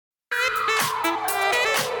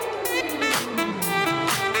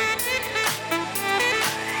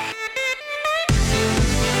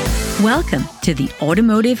Welcome to the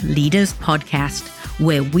Automotive Leaders Podcast,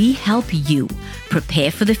 where we help you prepare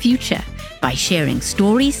for the future by sharing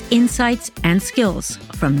stories, insights, and skills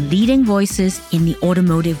from leading voices in the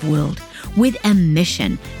automotive world with a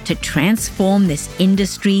mission to transform this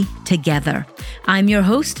industry together. I'm your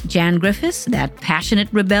host, Jan Griffiths, that passionate,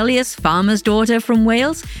 rebellious farmer's daughter from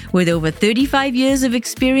Wales with over 35 years of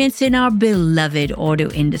experience in our beloved auto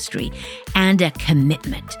industry and a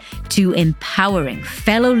commitment to empowering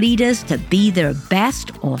fellow leaders to be their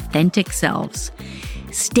best authentic selves.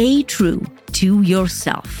 Stay true to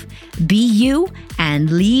yourself. Be you and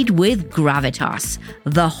lead with gravitas,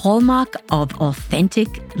 the hallmark of authentic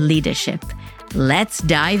leadership. Let's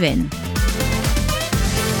dive in.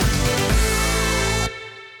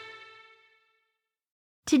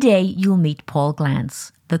 Today, you'll meet Paul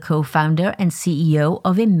Glantz, the co-founder and CEO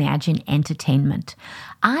of Emagine Entertainment.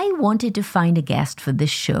 I wanted to find a guest for this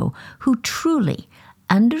show who truly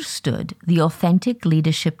understood the authentic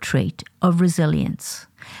leadership trait of resilience.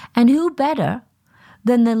 And who better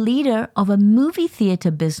than the leader of a movie theater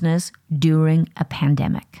business during a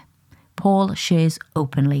pandemic? Paul shares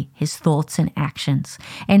openly his thoughts and actions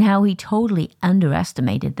and how he totally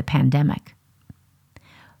underestimated the pandemic.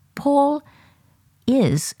 Paul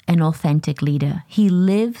is an authentic leader. He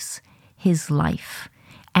lives his life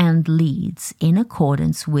and leads in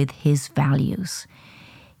accordance with his values.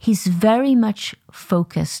 He's very much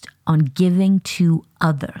focused on giving to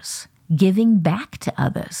others, giving back to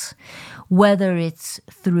others, whether it's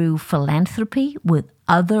through philanthropy with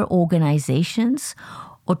other organizations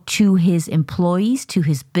or to his employees, to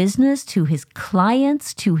his business, to his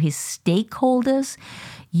clients, to his stakeholders.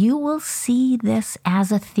 You will see this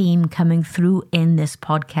as a theme coming through in this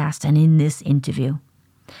podcast and in this interview.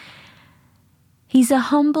 He's a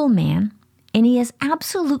humble man, and he has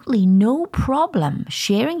absolutely no problem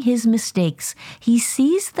sharing his mistakes. He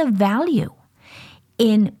sees the value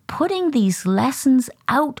in putting these lessons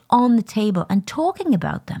out on the table and talking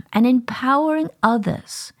about them and empowering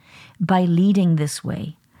others by leading this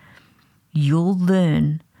way. You'll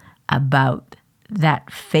learn about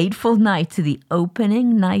that fateful night, the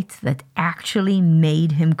opening night that actually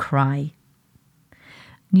made him cry.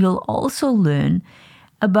 You'll also learn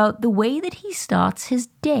about the way that he starts his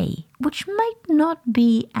day, which might not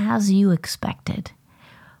be as you expected.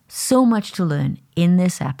 So much to learn in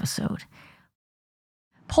this episode.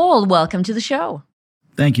 Paul, welcome to the show.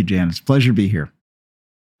 Thank you, Jan. It's a pleasure to be here.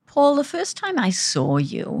 Paul, the first time I saw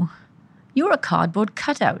you, you were a cardboard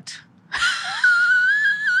cutout.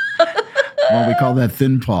 Well, we call that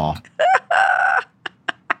thin Paul.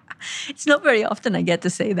 It's not very often I get to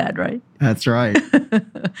say that, right? That's right.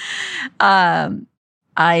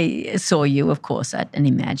 I saw you, of course, at an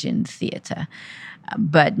Emagine Theater.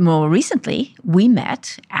 But more recently, we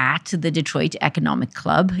met at the Detroit Economic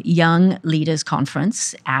Club Young Leaders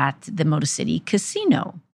Conference at the Motor City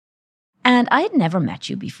Casino. And I had never met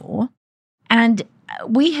you before. And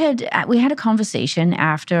we had a conversation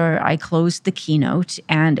after I closed the keynote,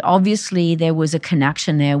 and obviously there was a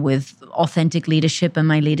connection there with authentic leadership and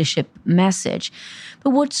my leadership message.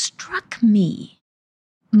 But what struck me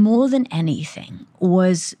more than anything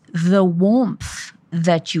was the warmth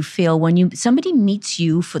that you feel when somebody meets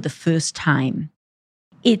you for the first time.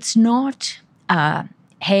 It's not,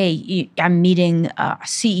 hey, I'm meeting a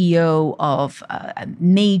CEO of a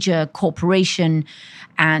major corporation,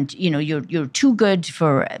 and you're too good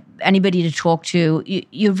for anybody to talk to.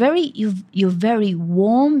 You're very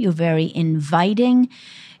warm. You're very inviting.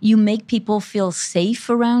 You make people feel safe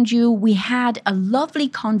around you. We had a lovely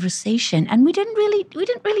conversation, and we didn't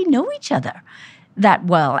really know each other that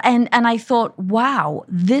well. And I thought, wow,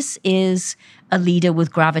 this is a leader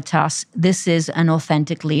with gravitas. This is an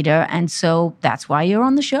authentic leader. And so that's why you're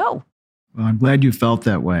on the show. Well, I'm glad you felt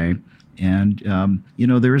that way. And,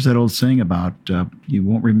 there is that old saying about you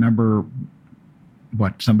won't remember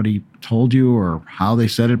what somebody told you or how they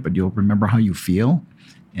said it, but you'll remember how you feel.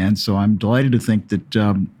 And so I'm delighted to think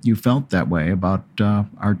that you felt that way about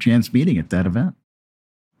our chance meeting at that event.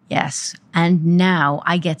 Yes. And now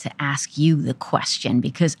I get to ask you the question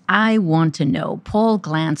because I want to know, Paul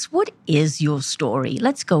Glantz, what is your story?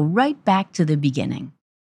 Let's go right back to the beginning.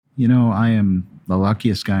 I am the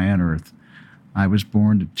luckiest guy on earth. I was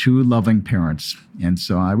born to two loving parents. And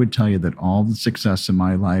so I would tell you that all the success in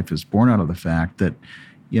my life is born out of the fact that,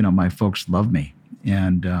 my folks loved me.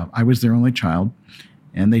 And I was their only child.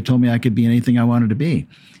 And they told me I could be anything I wanted to be.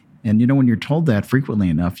 And, when you're told that frequently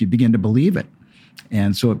enough, you begin to believe it.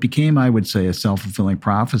 And so it became, I would say, a self-fulfilling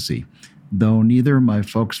prophecy, though neither of my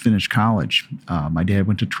folks finished college. My dad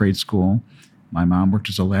went to trade school. My mom worked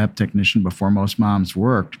as a lab technician before most moms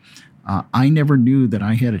worked. I never knew that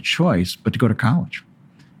I had a choice but to go to college.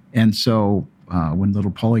 And so when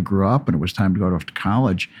little Paulie grew up and it was time to go to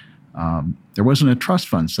college, there wasn't a trust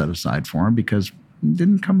fund set aside for him because he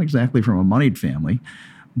didn't come exactly from a moneyed family.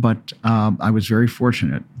 But I was very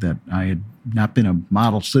fortunate that I had not been a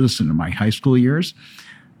model citizen in my high school years,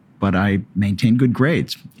 but I maintained good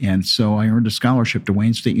grades. And so I earned a scholarship to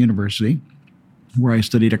Wayne State University, where I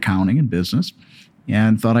studied accounting and business,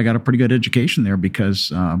 and thought I got a pretty good education there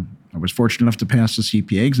because I was fortunate enough to pass the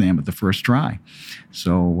CPA exam at the first try.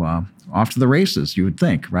 So off to the races, you would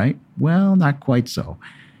think, right? Well, not quite so.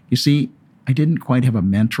 You see, I didn't quite have a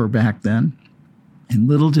mentor back then, and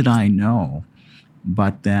little did I know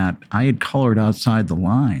but that I had colored outside the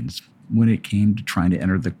lines when it came to trying to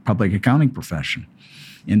enter the public accounting profession.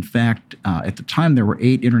 In fact, at the time, there were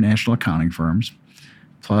 8 international accounting firms,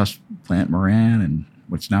 plus Plant Moran and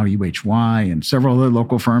what's now UHY and several other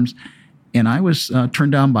local firms. And I was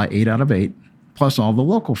turned down by 8 out of 8, plus all the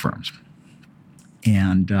local firms.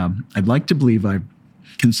 And I'd like to believe I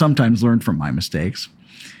can sometimes learn from my mistakes.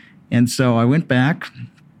 And so I went back,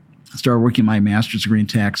 started working my master's degree in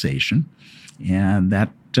taxation, and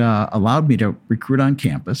that allowed me to recruit on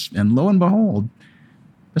campus. And lo and behold,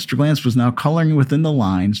 Mr. Glantz was now coloring within the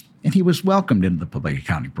lines, and he was welcomed into the public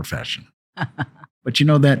accounting profession. But you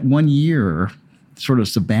know, that 1 year sort of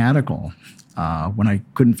sabbatical when I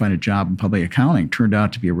couldn't find a job in public accounting turned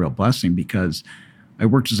out to be a real blessing because I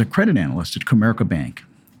worked as a credit analyst at Comerica Bank.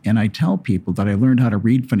 And I tell people that I learned how to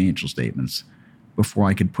read financial statements before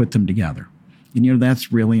I could put them together. And, you know,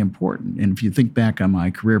 that's really important. And if you think back on my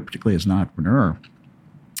career, particularly as an entrepreneur,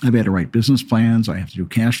 I've had to write business plans. I have to do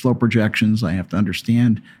cash flow projections. I have to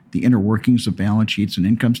understand the inner workings of balance sheets and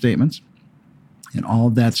income statements. And all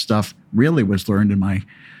of that stuff really was learned in my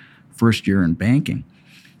first year in banking.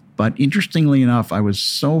 But interestingly enough, I was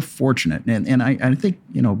so fortunate. And I think,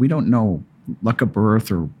 you know, we don't know luck of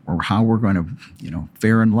birth or how we're going to, you know,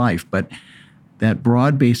 fare in life. But that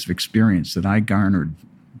broad base of experience that I garnered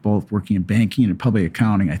both working in banking and in public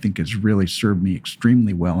accounting, I think has really served me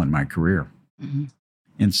extremely well in my career. Mm-hmm.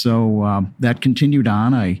 And so that continued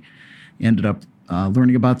on. I ended up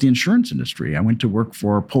learning about the insurance industry. I went to work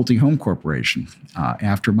for Pulte Home Corporation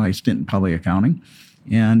after my stint in public accounting.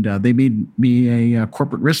 And they made me a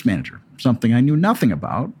corporate risk manager, something I knew nothing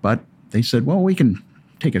about. But they said, well, we can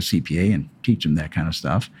take a CPA and teach them that kind of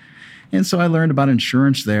stuff. And so I learned about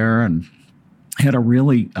insurance there and had a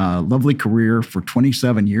really lovely career for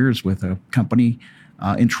 27 years with a company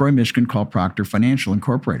in Troy, Michigan called Proctor Financial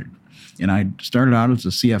Incorporated. And I started out as a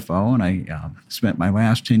CFO, and I spent my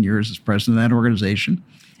last 10 years as president of that organization.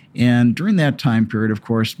 And during that time period, of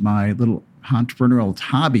course, my little entrepreneurial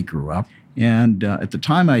hobby grew up. And at the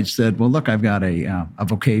time, I said, well, look, I've got a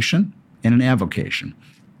vocation and an avocation.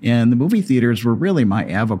 And the movie theaters were really my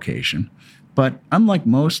avocation. But unlike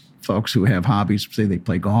most folks who have hobbies, say they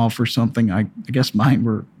play golf or something, I guess mine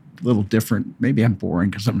were a little different. Maybe I'm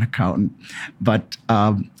boring because I'm an accountant, but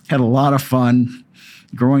had a lot of fun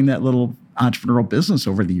growing that little entrepreneurial business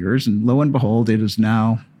over the years. And lo and behold, it is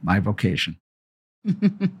now my vocation.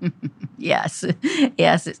 Yes,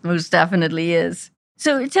 it most definitely is.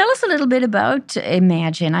 So tell us a little bit about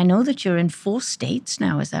Emagine. I know that you're in 4 states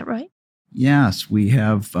now. Is that right? Yes, we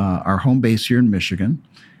have our home base here in Michigan.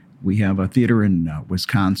 We have a theater in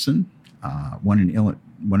Wisconsin, one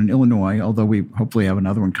in Illinois, although we hopefully have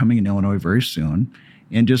another one coming in Illinois very soon.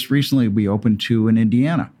 And just recently, we opened 2 in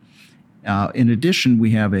Indiana. In addition,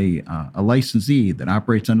 we have a licensee that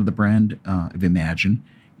operates under the brand of Emagine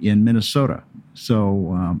in Minnesota.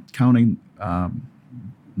 So counting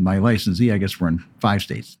my licensee, I guess we're in 5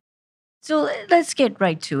 states. So let's get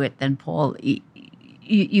right to it then, Paul.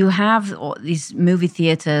 You have all these movie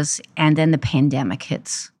theaters, and then the pandemic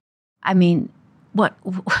hits. I mean, what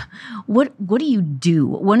do you do?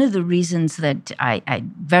 One of the reasons that I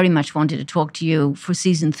very much wanted to talk to you for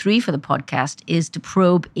season 3 for the podcast is to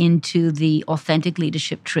probe into the authentic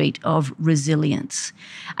leadership trait of resilience.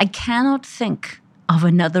 I cannot think of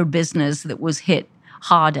another business that was hit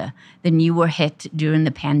harder than you were hit during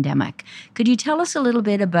the pandemic. Could you tell us a little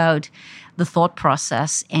bit about the thought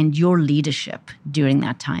process and your leadership during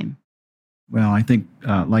that time? Well, I think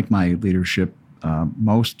like my leadership,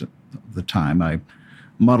 most of the time I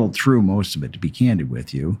muddled through most of it, to be candid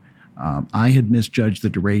with you. I had misjudged the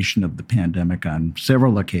duration of the pandemic on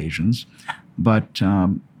several occasions, but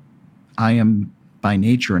I am by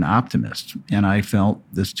nature an optimist, and I felt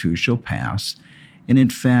this too shall pass. And in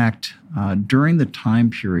fact, during the time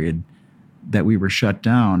period that we were shut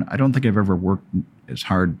down, I don't think I've ever worked as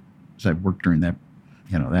hard as I've worked during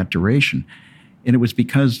that duration. And it was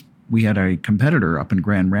because we had a competitor up in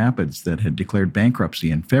Grand Rapids that had declared bankruptcy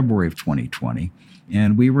in February of 2020,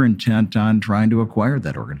 and we were intent on trying to acquire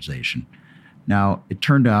that organization. Now, it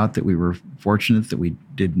turned out that we were fortunate that we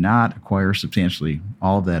did not acquire substantially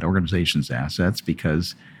all of that organization's assets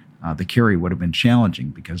because the carry would have been challenging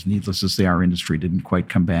because, needless to say, our industry didn't quite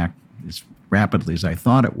come back as rapidly as I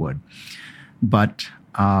thought it would. But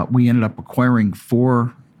we ended up acquiring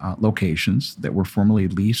 4 locations that were formerly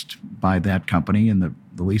leased by that company, and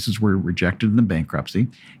the leases were rejected in the bankruptcy.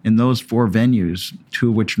 In those 4 venues, 2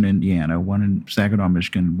 of which are in Indiana, 1 in Saginaw,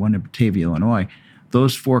 Michigan, 1 in Batavia, Illinois,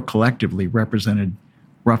 those 4 collectively represented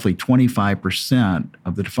roughly 25%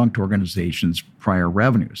 of the defunct organization's prior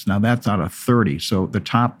revenues. Now, that's out of 30. So the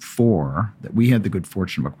top 4 that we had the good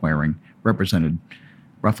fortune of acquiring represented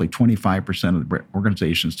roughly 25% of the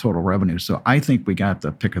organization's total revenue. So I think we got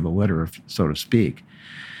the pick of the litter, so to speak.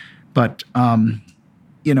 But,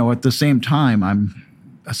 at the same time, I'm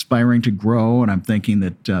aspiring to grow, and I'm thinking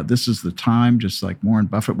that this is the time, just like Warren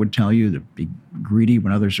Buffett would tell you, to be greedy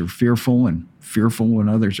when others are fearful and fearful when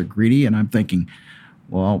others are greedy. And I'm thinking,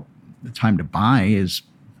 well, the time to buy is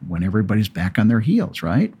when everybody's back on their heels,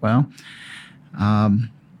 right? Well,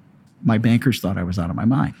 my bankers thought I was out of my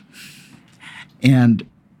mind. And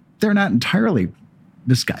they're not entirely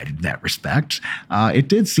misguided in that respect. It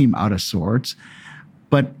did seem out of sorts,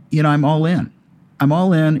 but, I'm all in. I'm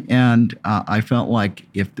all in, and I felt like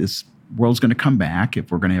if this world's going to come back,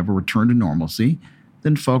 if we're going to have a return to normalcy,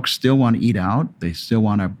 then folks still want to eat out. They still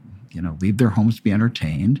want to, leave their homes to be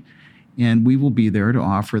entertained, and we will be there to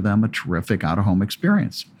offer them a terrific out-of-home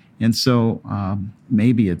experience. And so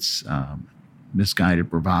maybe it's misguided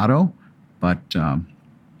bravado, but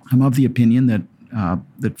I'm of the opinion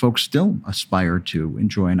that folks still aspire to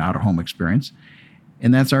enjoy an out-of-home experience,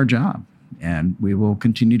 and that's our job. And we will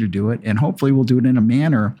continue to do it, and hopefully we'll do it in a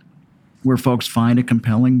manner where folks find a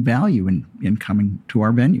compelling value in coming to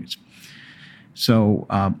our venues. So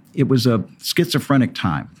it was a schizophrenic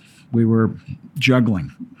time. We were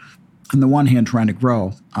juggling. On the one hand, trying to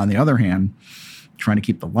grow. On the other hand, trying to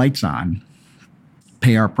keep the lights on,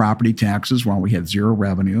 pay our property taxes while we had 0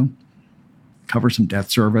 revenue, cover some debt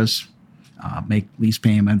service, make lease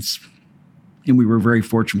payments. And we were very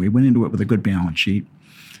fortunate. We went into it with a good balance sheet,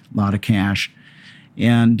 a lot of cash.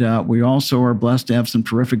 And we also are blessed to have some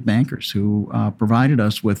terrific bankers who provided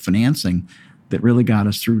us with financing that really got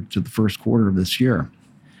us through to the first quarter of this year.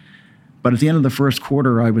 But at the end of the first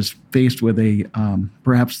quarter, I was faced with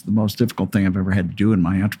perhaps the most difficult thing I've ever had to do in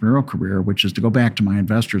my entrepreneurial career, which is to go back to my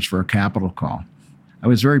investors for a capital call. I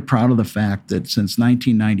was very proud of the fact that since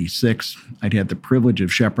 1996, I'd had the privilege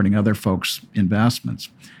of shepherding other folks' investments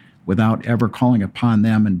without ever calling upon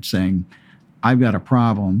them and saying, I've got a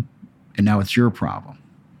problem, and now it's your problem.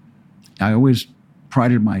 I always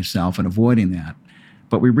prided myself in avoiding that.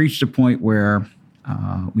 But we reached a point where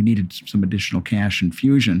we needed some additional cash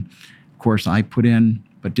infusion. Of course, I put in,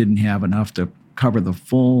 but didn't have enough to cover the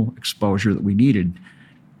full exposure that we needed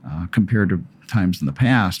compared to times in the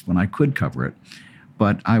past when I could cover it.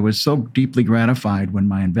 But I was so deeply gratified when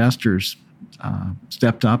my investors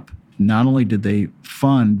stepped up. Not only did they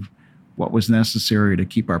fund what was necessary to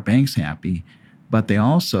keep our banks happy, but they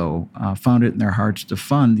also found it in their hearts to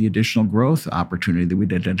fund the additional growth opportunity that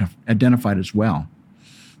we'd identified as well.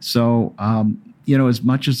 So, as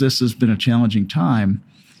much as this has been a challenging time,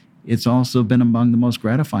 it's also been among the most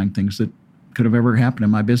gratifying things that could have ever happened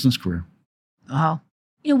in my business career. Wow.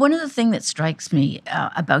 One of the things that strikes me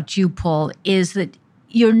about you, Paul, is that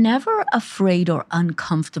you're never afraid or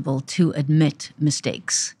uncomfortable to admit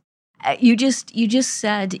mistakes. You just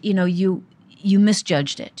said, you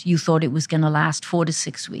misjudged it. You thought it was going to last 4 to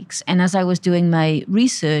 6 weeks. And as I was doing my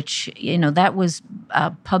research, that was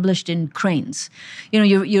published in Cranes.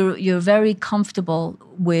 You're very comfortable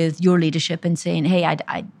with your leadership and saying, hey,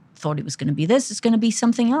 I thought it was going to be this. It's going to be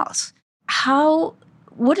something else.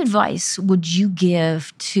 What advice would you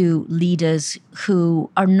give to leaders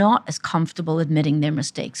who are not as comfortable admitting their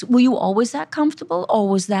mistakes? Were you always that comfortable, or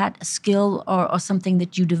was that a skill or something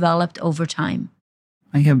that you developed over time?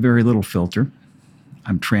 I have very little filter.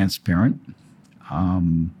 I'm transparent.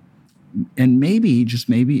 And maybe,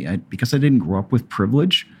 because I didn't grow up with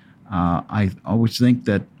privilege, I always think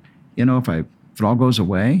that, if it all goes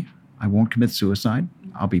away, I won't commit suicide.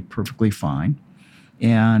 I'll be perfectly fine.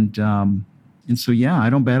 And so, I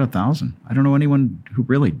don't bat 1,000. I don't know anyone who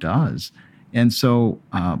really does. And so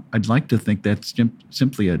I'd like to think that's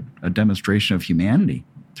simply a demonstration of humanity,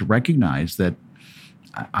 to recognize that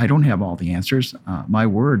I don't have all the answers. My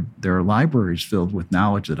word, there are libraries filled with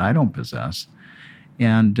knowledge that I don't possess.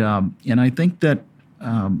 And I think that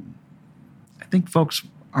I think folks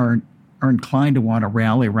are are inclined to want to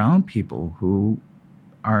rally around people who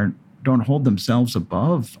don't hold themselves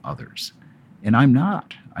above others. And I'm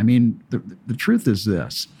not. I mean, the truth is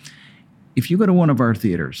this. If you go to one of our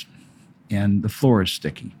theaters and the floor is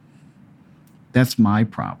sticky, that's my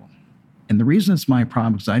problem. And the reason it's my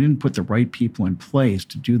problem is I didn't put the right people in place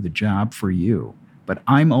to do the job for you. But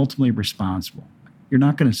I'm ultimately responsible. You're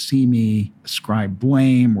not going to see me ascribe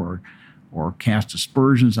blame or cast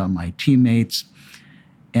aspersions on my teammates.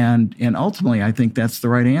 And ultimately, I think that's the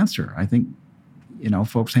right answer. I think,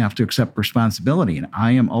 folks have to accept responsibility, and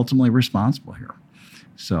I am ultimately responsible here.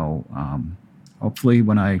 So hopefully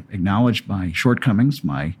when I acknowledge my shortcomings,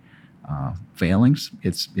 my failings,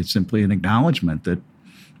 it's simply an acknowledgement that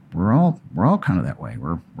we're all kind of that way.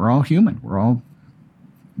 We're all human. We're all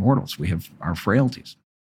mortals. We have our frailties.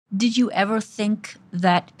 Did you ever think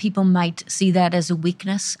that people might see that as a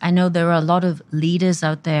weakness? I know there are a lot of leaders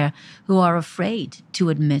out there who are afraid to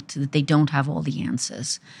admit that they don't have all the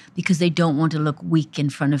answers because they don't want to look weak in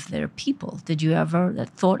front of their people. Did that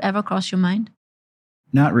thought ever cross your mind?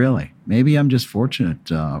 Not really. Maybe I'm just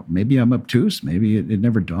fortunate. Maybe I'm obtuse. Maybe it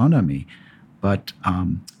never dawned on me. But,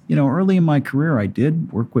 early in my career, I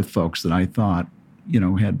did work with folks that I thought,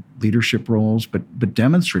 had leadership roles, but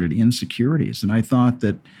demonstrated insecurities. And I thought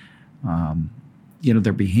that,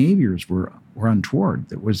 their behaviors were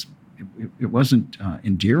untoward. It wasn't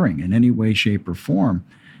endearing in any way, shape, or form.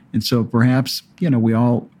 And so perhaps, we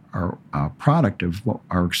all are a product of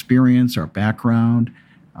our experience, our background.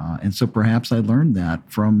 And so perhaps I learned that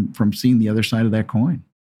from seeing the other side of that coin.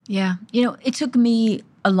 Yeah. It took me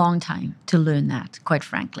a long time to learn that, quite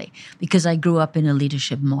frankly, because I grew up in a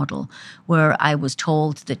leadership model where I was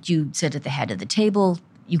told that you sit at the head of the table,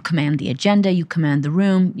 you command the agenda, you command the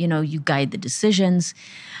room, you guide the decisions.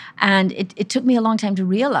 And it took me a long time to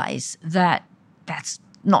realize that that's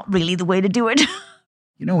not really the way to do it.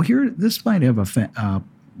 Here, this might have a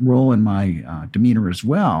role in my demeanor as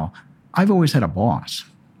well. I've always had a boss.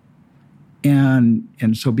 And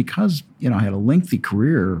so because, I had a lengthy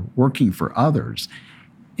career working for others,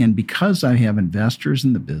 and because I have investors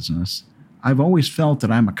in the business, I've always felt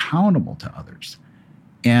that I'm accountable to others,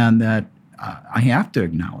 and that I have to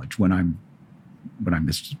acknowledge when I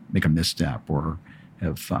make a misstep or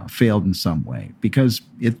have failed in some way, because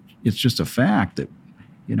it's just a fact that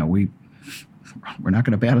we're not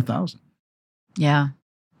going to bat 1,000. Yeah.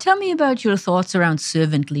 Tell me about your thoughts around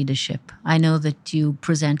servant leadership. I know that you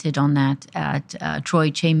presented on that at a Troy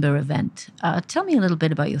Chamber event. Tell me a little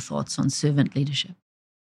bit about your thoughts on servant leadership.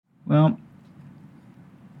 Well,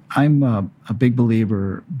 I'm a big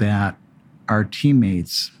believer that our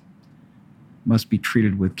teammates must be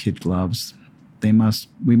treated with kid gloves. We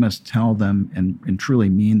must tell them and truly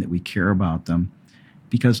mean that we care about them,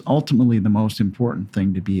 because ultimately the most important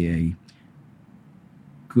thing to be a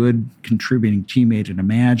good contributing teammate at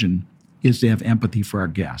Emagine is to have empathy for our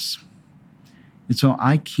guests. And so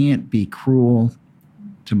I can't be cruel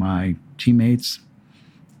to my teammates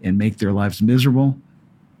and make their lives miserable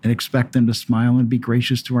and expect them to smile and be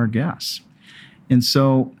gracious to our guests. And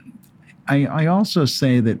so I also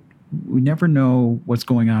say that we never know what's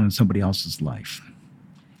going on in somebody else's life.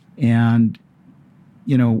 And,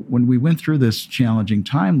 when we went through this challenging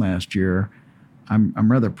time last year,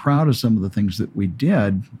 I'm rather proud of some of the things that we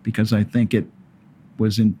did, because I think it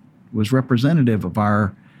was representative of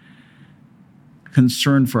our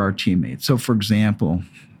concern for our teammates. So, for example,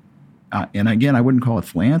 and again, I wouldn't call it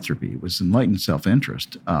philanthropy; it was enlightened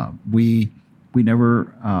self-interest. We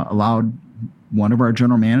never allowed one of our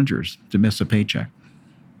general managers to miss a paycheck,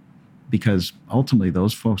 because ultimately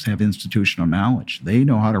those folks have institutional knowledge. They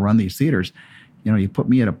know how to run these theaters. You put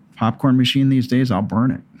me at a popcorn machine these days, I'll burn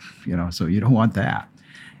it. So you don't want that.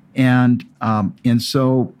 And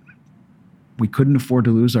so we couldn't afford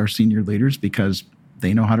to lose our senior leaders because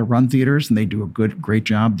they know how to run theaters and they do a great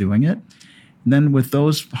job doing it. And then with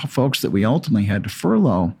those folks that we ultimately had to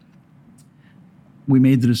furlough, we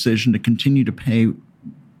made the decision to continue to pay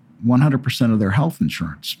 100% of their health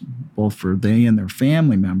insurance, both for they and their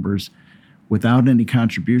family members, without any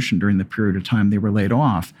contribution during the period of time they were laid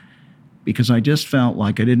off. Because I just felt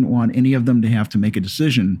like I didn't want any of them to have to make a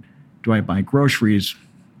decision. Do I buy groceries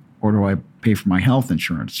or do I pay for my health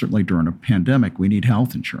insurance? Certainly during a pandemic, we need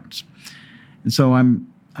health insurance. And so I'm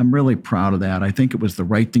really proud of that. I think it was the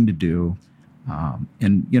right thing to do.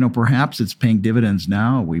 And perhaps it's paying dividends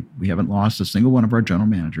now. We haven't lost a single one of our general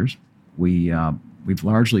managers. We've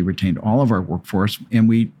largely retained all of our workforce,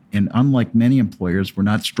 and unlike many employers, we're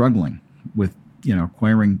not struggling with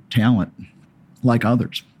acquiring talent like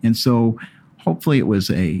others. And so hopefully it was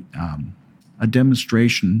a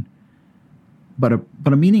demonstration, but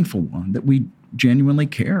a meaningful one, that we genuinely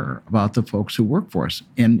care about the folks who work for us.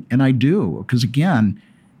 And I do, because again,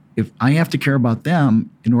 if I have to care about them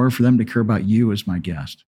in order for them to care about you as my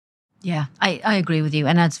guest. Yeah, I agree with you.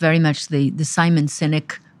 And that's very much the Simon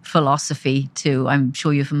Sinek philosophy too. I'm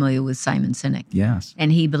sure you're familiar with Simon Sinek. Yes.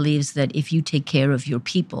 And he believes that if you take care of your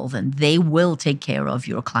people, then they will take care of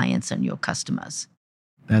your clients and your customers.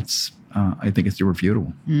 That's, I think it's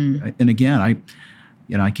irrefutable. And again,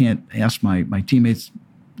 I can't ask my teammates,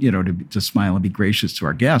 to smile and be gracious to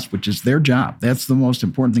our guests, which is their job. That's the most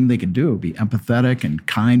important thing they can do, be empathetic and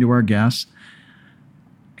kind to our guests.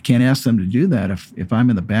 I can't ask them to do that if I'm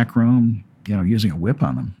in the back room, using a whip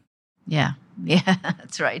on them. Yeah,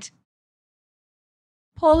 that's right.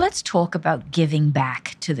 Paul, let's talk about giving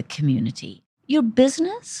back to the community. Your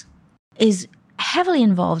business is heavily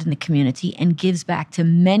involved in the community and gives back to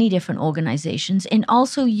many different organizations, and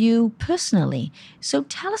also you personally. So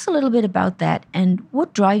tell us a little bit about that and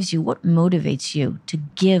what drives you, what motivates you to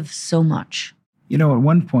give so much? At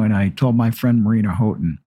one point I told my friend Marina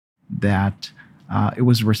Houghton that it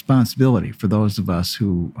was a responsibility for those of us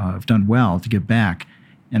who have done well to give back.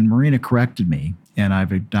 And Marina corrected me, and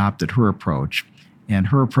I've adopted her approach. And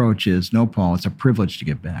her approach is, no, Paul, it's a privilege to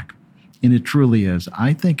give back. And it truly is.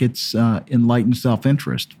 I think it's enlightened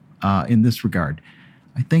self-interest in this regard.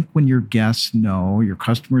 I think when your guests know, your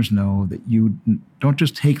customers know that you don't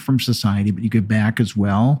just take from society, but you give back as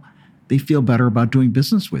well, they feel better about doing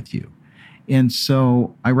business with you. And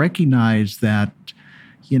so I recognize that,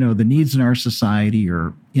 the needs in our society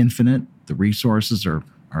are infinite. The resources are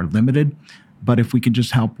limited. But if we can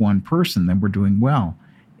just help one person, then we're doing well.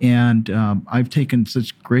 And I've taken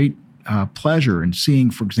such great pleasure in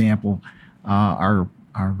seeing, for example, our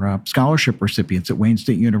scholarship recipients at Wayne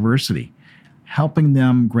State University, helping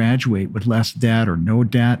them graduate with less debt or no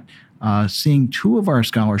debt, seeing two of our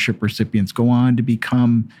scholarship recipients go on to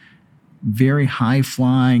become very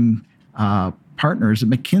high-flying partners at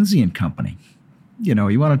McKinsey & Company.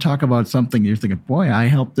 You want to talk about something you're thinking, boy, I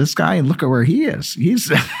helped this guy and look at where he is. He's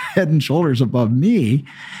head and shoulders above me.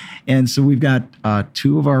 And so we've got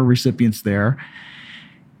two of our recipients there.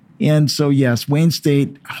 And so, yes, Wayne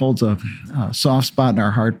State holds a soft spot in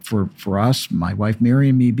our heart for us, my wife Mary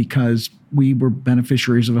and me, because we were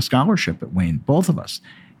beneficiaries of a scholarship at Wayne, both of us.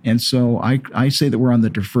 And so I say that we're on the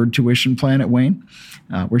deferred tuition plan at Wayne.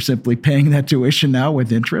 We're simply paying that tuition now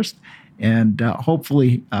with interest and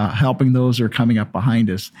hopefully helping those who are coming up behind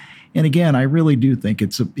us. And again, I really do think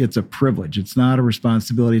it's a privilege. It's not a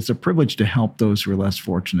responsibility. It's a privilege to help those who are less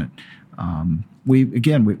fortunate.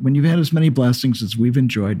 When you've had as many blessings as we've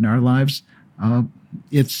enjoyed in our lives, I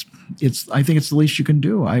think it's the least you can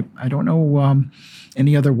do. I don't know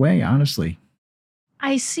any other way, honestly.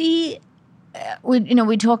 I see.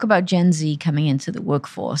 We talk about Gen Z coming into the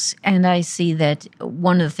workforce, and I see that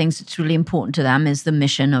one of the things that's really important to them is the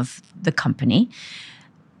mission of the company.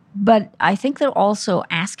 But I think they're also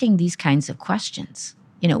asking these kinds of questions.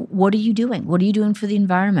 What are you doing? What are you doing for the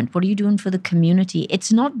environment? What are you doing for the community?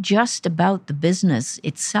 It's not just about the business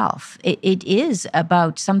itself. It is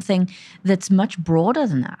about something that's much broader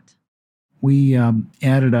than that. We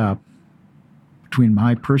added up between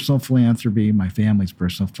my personal philanthropy, my family's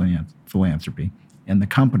personal philanthropy, and the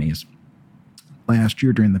company's last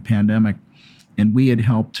year during the pandemic, and we had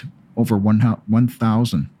helped over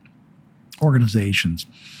 1,000 organizations.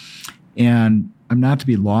 And I'm not to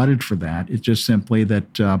be lauded for that. It's just simply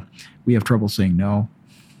that we have trouble saying no.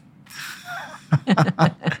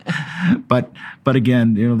 But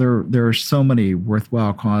again, there are so many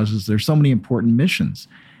worthwhile causes. There's so many important missions,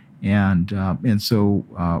 and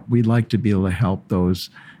so we'd like to be able to help those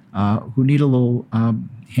who need a little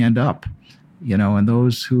hand up, and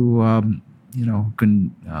those who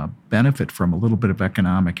can benefit from a little bit of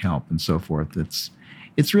economic help and so forth.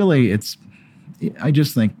 I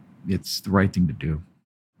just think it's the right thing to do.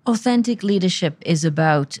 Authentic leadership is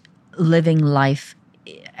about living life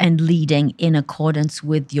and leading in accordance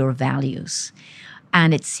with your values.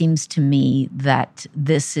 And it seems to me that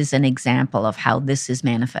this is an example of how this is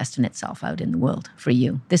manifesting itself out in the world for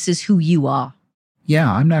you. This is who you are.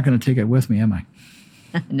 Yeah, I'm not going to take it with me, am I?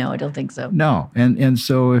 No, I don't think so. No. And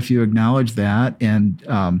so if you acknowledge that, and,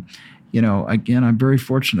 again, I'm very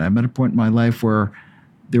fortunate. I'm at a point in my life where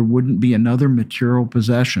there wouldn't be another material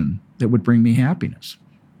possession that would bring me happiness.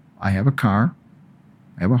 I have a car,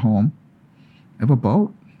 I have a home, I have a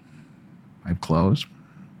boat, I have clothes,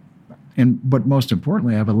 but most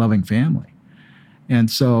importantly, I have a loving family. And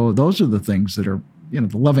so those are the things that are,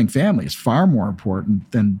 the loving family is far more important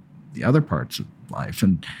than the other parts of life.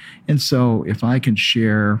 And so if I can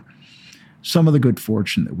share some of the good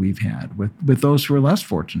fortune that we've had with those who are less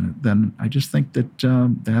fortunate, then I just think that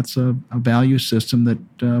that's a value system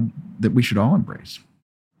that we should all embrace.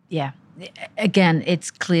 Yeah. Again,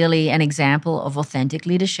 it's clearly an example of authentic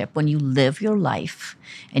leadership when you live your life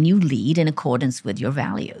and you lead in accordance with your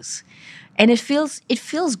values. And it feels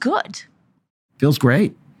good. Feels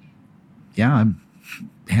great. Yeah, I'm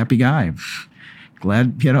a happy guy.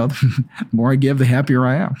 Glad, the more I give, the happier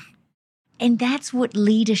I am. And that's what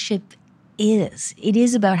leadership is. It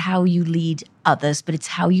is about how you lead others, but it's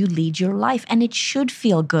how you lead your life. And it should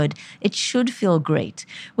feel good. It should feel great.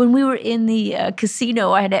 When we were in the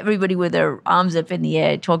casino, I had everybody with their arms up in the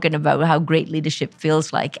air talking about how great leadership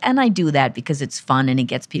feels like. And I do that because it's fun and it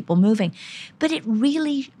gets people moving. But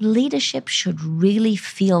leadership should really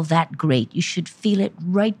feel that great. You should feel it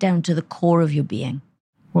right down to the core of your being.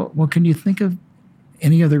 Well, can you think of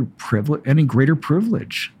any other privilege, any greater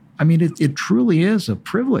privilege? I mean, it truly is a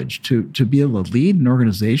privilege to be able to lead an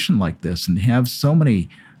organization like this and have so many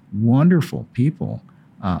wonderful people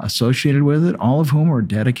associated with it, all of whom are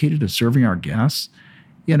dedicated to serving our guests.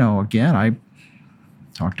 Again, I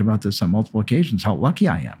talked about this on multiple occasions, how lucky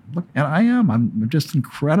I am. And I am. I'm just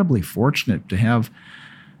incredibly fortunate to have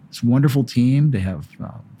this wonderful team, to have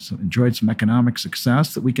enjoyed some economic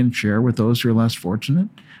success that we can share with those who are less fortunate,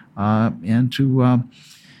 and to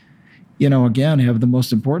again, have the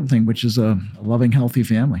most important thing, which is a loving, healthy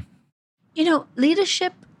family.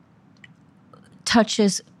 Leadership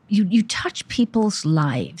touches, you touch people's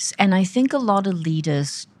lives. And I think a lot of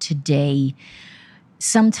leaders today,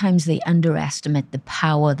 sometimes they underestimate the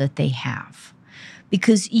power that they have.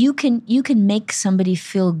 Because you can make somebody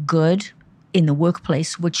feel good in the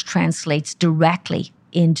workplace, which translates directly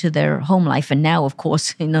into their home life. And now, of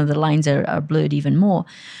course, the lines are blurred even more.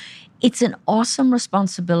 It's an awesome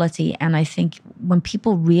responsibility, and I think when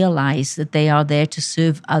people realize that they are there to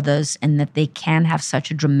serve others and that they can have such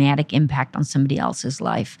a dramatic impact on somebody else's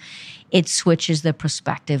life, it switches their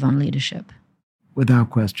perspective on leadership. Without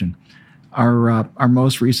question. Our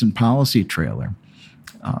most recent policy trailer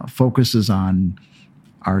focuses on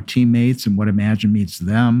our teammates and what Emagine means to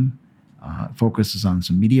them, focuses on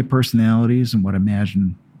some media personalities and what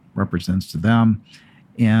Emagine represents to them,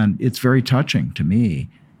 and it's very touching to me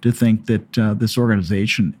to think that this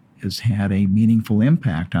organization has had a meaningful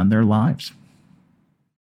impact on their lives.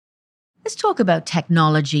 Let's talk about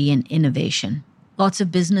technology and innovation. Lots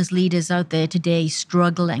of business leaders out there today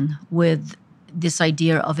struggling with this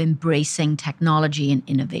idea of embracing technology and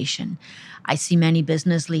innovation. I see many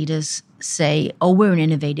business leaders say, we're an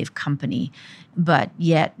innovative company, but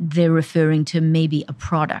yet they're referring to maybe a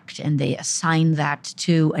product and they assign that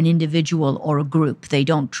to an individual or a group. They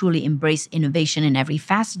don't truly embrace innovation in every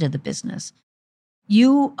facet of the business.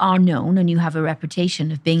 You are known and you have a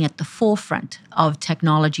reputation of being at the forefront of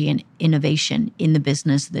technology and innovation in the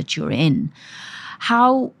business that you're in.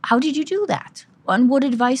 How did you do that? And what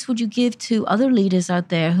advice would you give to other leaders out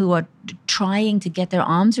there who are trying to get their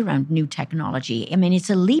arms around new technology? I mean, it's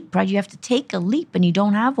a leap, right? You have to take a leap and you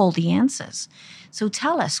don't have all the answers. So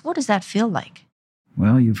tell us, what does that feel like?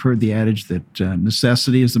 Well, you've heard the adage that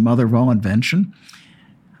necessity is the mother of all invention.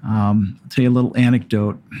 I'll tell you a little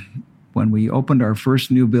anecdote. When we opened our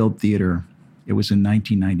first new build theater, it was in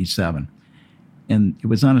 1997. And it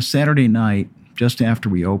was on a Saturday night, just after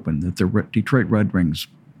we opened, that the Detroit Red Wings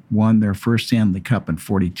won their first Stanley Cup in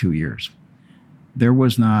 42 years. There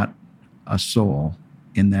was not a soul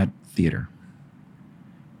in that theater.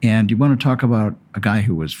 And you want to talk about a guy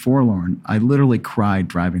who was forlorn. I literally cried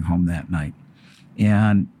driving home that night.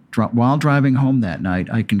 And while driving home that night,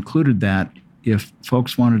 I concluded that if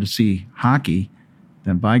folks wanted to see hockey,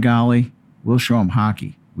 then by golly, we'll show them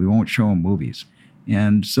hockey. We won't show them movies.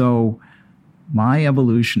 And so my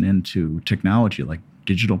evolution into technology, like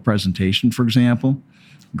digital presentation, for example,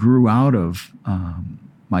 grew out of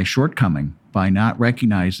my shortcoming by not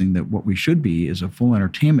recognizing that what we should be is a full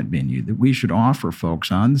entertainment venue, that we should offer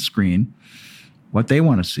folks on the screen what they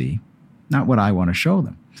want to see, not what I want to show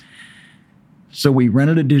them. So we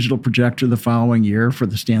rented a digital projector the following year for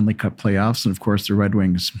the Stanley Cup playoffs, and of course the Red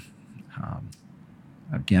Wings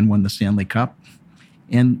again won the Stanley Cup.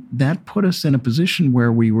 And that put us in a position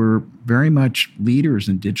where we were very much leaders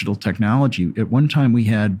in digital technology. At one time we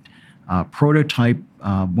had prototype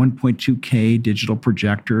 1.2K digital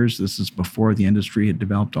projectors. This is before the industry had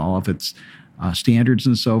developed all of its standards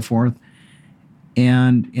and so forth.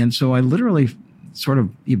 And so I literally sort of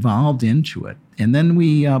evolved into it. And then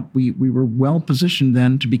we were well positioned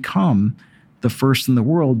then to become the first in the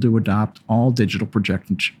world to adopt all digital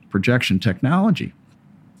projection technology.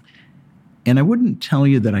 And I wouldn't tell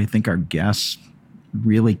you that I think our guests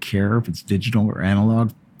really care if it's digital or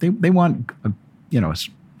analog. They want a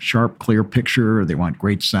sharp, clear picture. They want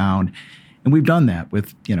great sound, and we've done that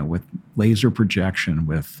with laser projection,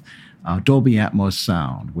 with Dolby Atmos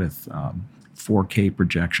sound, with 4K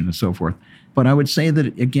projection, and so forth. But I would say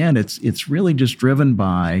that again, it's really just driven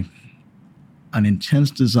by an intense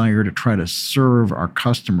desire to try to serve our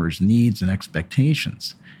customers' needs and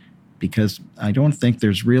expectations, because I don't think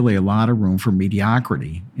there's really a lot of room for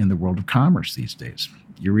mediocrity in the world of commerce these days.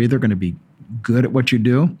 You're either going to be good at what you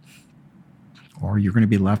do, or you're going to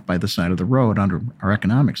be left by the side of the road under our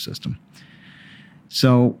economic system.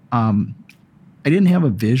 So I didn't have a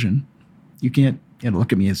vision. You can't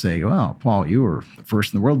look at me and say, well, Paul, you were the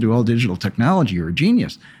first in the world to do all digital technology. You're a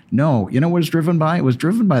genius. No, you know what it was driven by? It was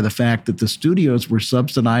driven by the fact that the studios were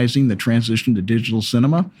subsidizing the transition to digital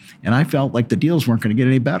cinema, and I felt like the deals weren't going to get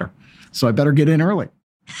any better. So I better get in early.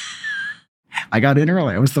 I got in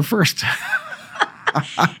early. I was the first.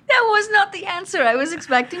 That was not the answer I was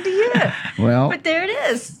expecting to hear. Well, but there it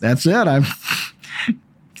is. That's it. I'm,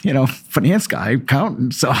 finance guy,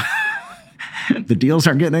 accountant. So the deals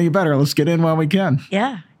aren't getting any better. Let's get in while we can.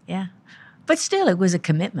 Yeah. But still, it was a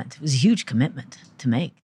commitment. It was a huge commitment to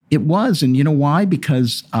make. It was. And you know why?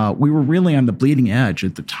 Because we were really on the bleeding edge.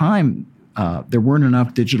 At the time, there weren't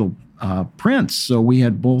enough digital prints. So we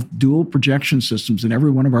had both dual projection systems in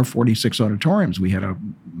every one of our 46 auditoriums. We had a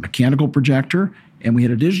mechanical projector and we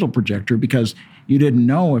had a digital projector, because you didn't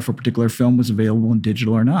know if a particular film was available in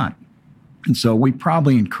digital or not. And so we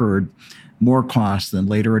probably incurred more costs than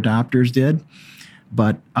later adopters did.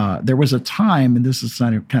 But there was a time, and this is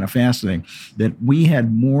kind of fascinating, that we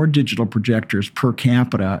had more digital projectors per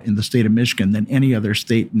capita in the state of Michigan than any other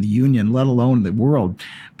state in the union, let alone the world,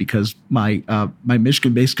 because my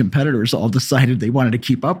Michigan-based competitors all decided they wanted to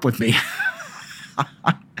keep up with me.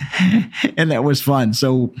 And that was fun.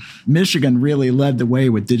 So Michigan really led the way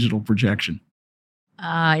with digital projection.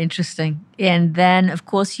 Interesting. And then, of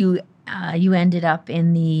course, you ended up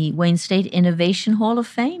in the Wayne State Innovation Hall of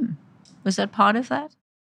Fame. Was that part of that?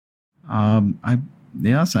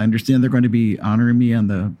 Yes, I understand they're going to be honoring me on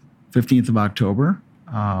the 15th of October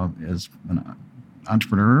as an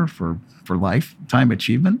entrepreneur for lifetime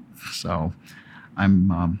achievement. So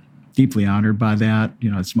I'm deeply honored by that.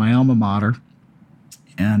 It's my alma mater.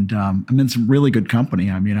 And I'm in some really good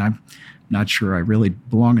company. I mean, I'm not sure I really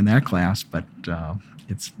belong in that class, but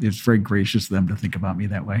it's very gracious of them to think about me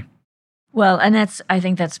that way. Well, and I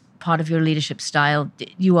think that's part of your leadership style.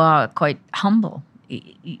 You are quite humble.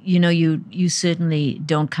 You certainly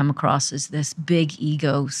don't come across as this big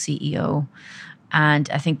ego CEO. And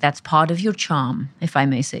I think that's part of your charm, if I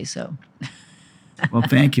may say so. Well,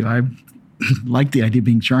 thank you. I like the idea of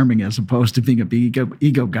being charming as opposed to being a big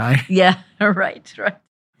ego guy. Yeah, right.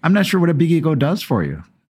 I'm not sure what a big ego does for you.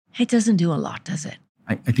 It doesn't do a lot, does it?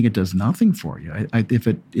 I think it does nothing for you. If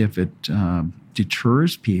it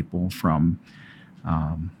deters people from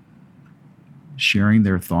sharing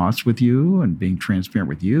their thoughts with you and being transparent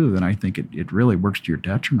with you, then I think it really works to your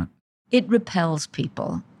detriment. It repels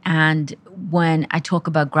people. And when I talk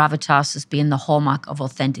about gravitas as being the hallmark of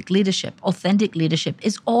authentic leadership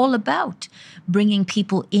is all about bringing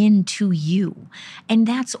people into you. And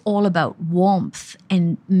that's all about warmth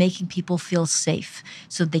and making people feel safe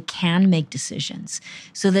so they can make decisions,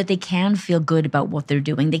 so that they can feel good about what they're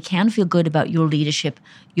doing. They can feel good about your leadership,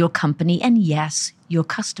 your company, and yes, your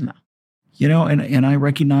customer. And I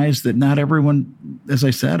recognize that not everyone, as I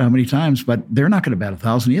said how many times, but they're not going to bat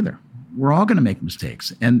 1,000 either. We're all going to make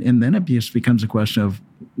mistakes. And then it just becomes a question of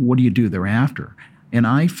what do you do thereafter? And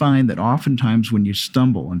I find that oftentimes when you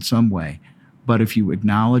stumble in some way, but if you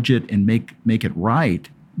acknowledge it and make it right,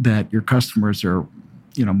 that your customers are,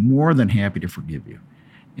 more than happy to forgive you.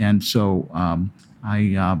 And so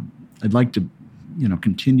I'd like to,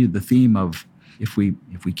 continue the theme of if we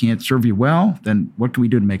can't serve you well, then what can we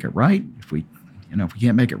do to make it right? If we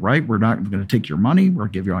can't make it right, we're not going to take your money. We'll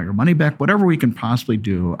give you all your money back. Whatever we can possibly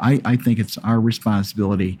do, I think it's our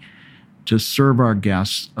responsibility to serve our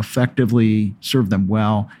guests effectively, serve them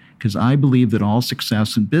well, because I believe that all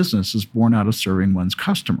success in business is born out of serving one's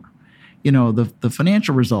customer. The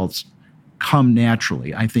financial results come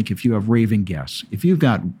naturally. I think if you have raving guests, if you've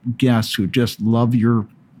got guests who just love your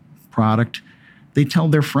product, they tell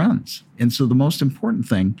their friends. And so the most important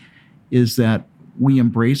thing is that we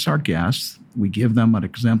embrace our guests, we give them an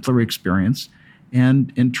exemplary experience,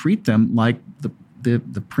 and treat them like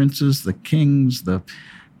the princes, the kings, the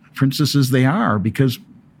princesses they are, because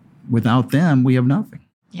without them, we have nothing.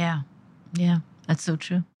 Yeah, that's so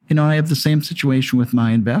true. I have the same situation with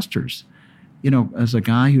my investors. As a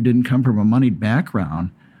guy who didn't come from a moneyed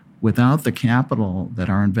background, without the capital that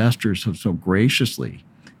our investors have so graciously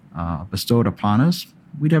bestowed upon us,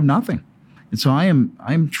 we'd have nothing. And so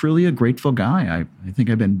I'm truly a grateful guy. I think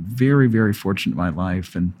I've been very, very fortunate in my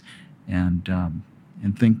life, and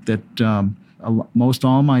think that most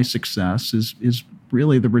all my success is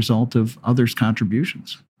really the result of others'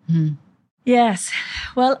 contributions. Mm. Yes.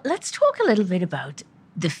 Well, let's talk a little bit about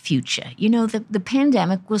the future. The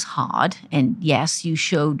pandemic was hard, and yes, you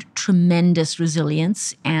showed tremendous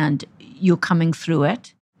resilience and you're coming through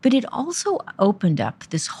it. But it also opened up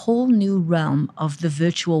this whole new realm of the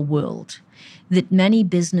virtual world that many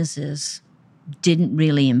businesses didn't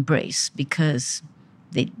really embrace because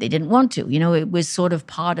they didn't want to. It was sort of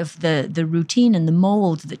part of the routine and the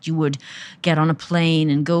mold that you would get on a plane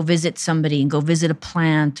and go visit somebody and go visit a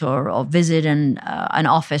plant or visit an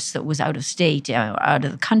office that was out of state, out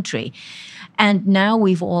of the country. And now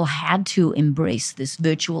we've all had to embrace this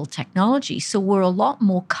virtual technology. So we're a lot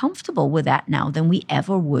more comfortable with that now than we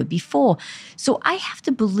ever were before. So I have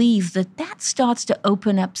to believe that starts to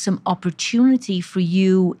open up some opportunity for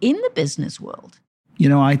you in the business world.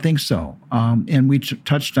 I think so. And we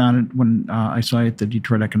touched on it when I saw you at the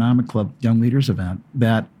Detroit Economic Club Young Leaders event,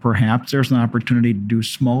 that perhaps there's an opportunity to do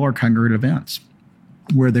smaller congregate events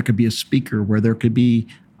where there could be a speaker, where there could be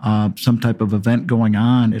some type of event going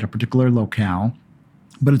on at a particular locale,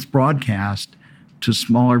 but it's broadcast to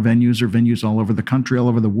smaller venues or venues all over the country, all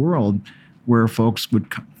over the world, where folks would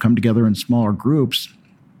come together in smaller groups,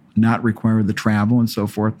 not require the travel and so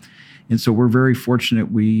forth. And so we're very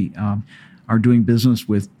fortunate. We are doing business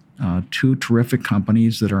with two terrific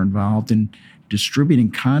companies that are involved in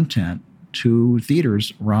distributing content to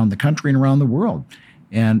theaters around the country and around the world.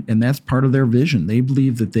 And that's part of their vision. They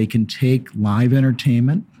believe that they can take live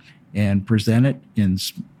entertainment and present it in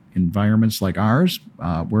environments like ours,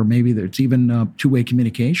 where maybe it's even two-way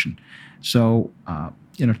communication. So,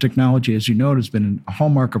 technology, as you know, has been a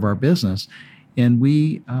hallmark of our business, and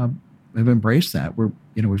we have embraced that.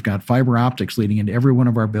 We've got fiber optics leading into every one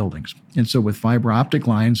of our buildings. And so with fiber optic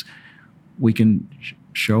lines, we can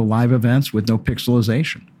show live events with no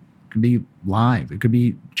pixelization. It could be live. It could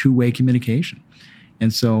be two-way communication.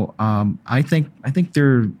 And so I think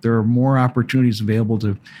there are more opportunities available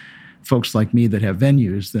to folks like me that have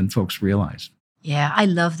venues than folks realize. Yeah, I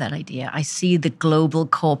love that idea. I see the global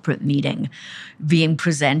corporate meeting being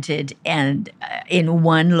presented and in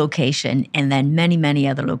one location and then many, many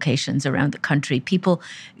other locations around the country. People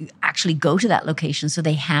actually go to that location so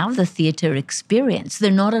they have the theater experience. They're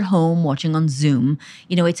not at home watching on Zoom.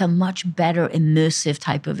 It's a much better immersive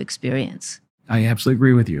type of experience. I absolutely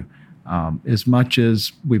agree with you. As much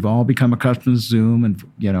as we've all become accustomed to Zoom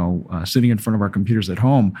and, sitting in front of our computers at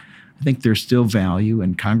home, I think there's still value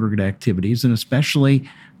in congregate activities, and especially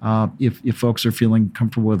if folks are feeling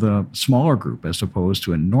comfortable with a smaller group as opposed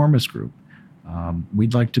to an enormous group.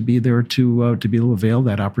 We'd like to be there to be able to avail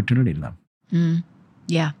that opportunity to them.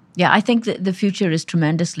 Yeah. Yeah, I think that the future is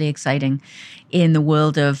tremendously exciting in the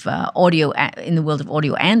world of audio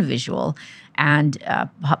and visual. And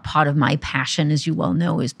part of my passion, as you well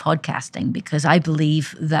know, is podcasting, because I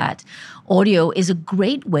believe that audio is a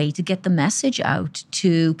great way to get the message out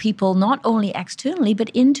to people, not only externally, but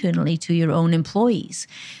internally to your own employees.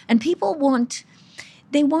 And people want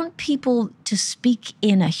people to speak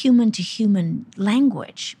in a human-to-human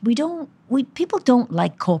language. People don't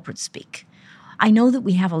like corporate speak. I know that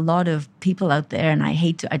we have a lot of people out there, and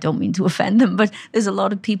I don't mean to offend them, but there's a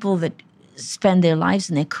lot of people that spend their lives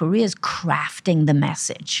and their careers crafting the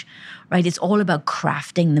message, right? It's all about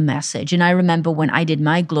crafting the message. And I remember when I did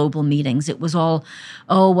my global meetings, it was all,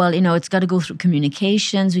 it's got to go through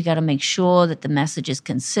communications. We got to make sure that the message is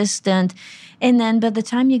consistent. And then by the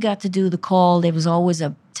time you got to do the call, there was always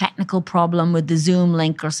a technical problem with the Zoom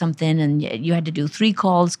link or something. And you had to do 3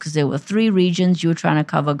 calls because there were 3 regions you were trying to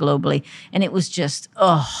cover globally. And it was just,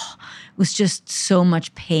 so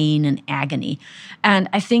much pain and agony. And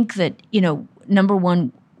I think that, number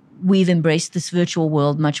one, we've embraced this virtual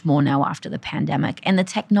world much more now after the pandemic. And the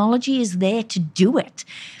technology is there to do it.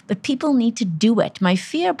 But people need to do it. My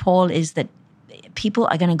fear, Paul, is that people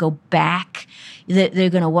are going to go back. They're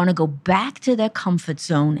going to want to go back to their comfort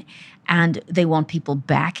zone. And they want people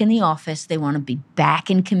back in the office. They want to be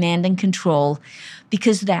back in command and control,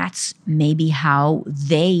 because that's maybe how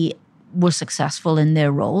they were successful in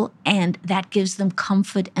their role, and that gives them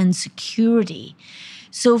comfort and security.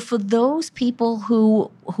 So for those people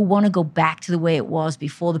who want to go back to the way it was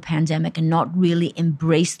before the pandemic and not really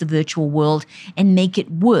embrace the virtual world and make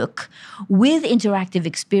it work with interactive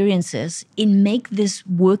experiences and make this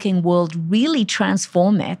working world really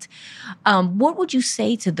transform it, what would you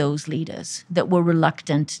say to those leaders that were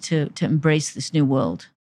reluctant to embrace this new world?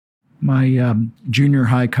 My junior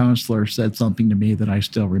high counselor said something to me that I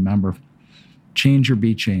still remember. change or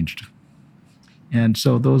be changed. And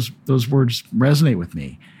so those words resonate with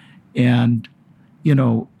me. And,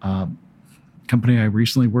 company I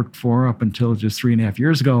recently worked for up until just 3.5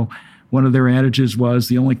 years ago, one of their adages was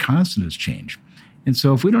the only constant is change. And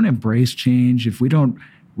so if we don't embrace change, if we don't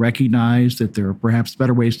recognize that there are perhaps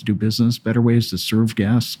better ways to do business, better ways to serve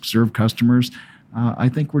guests, serve customers, I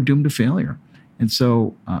think we're doomed to failure. And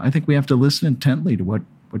so I think we have to listen intently to what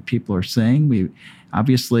people are saying. We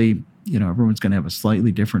obviously, everyone's going to have a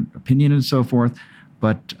slightly different opinion and so forth.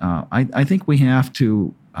 But I think we have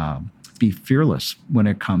to be fearless when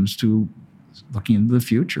it comes to looking into the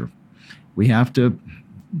future. We have to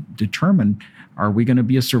determine, are we going to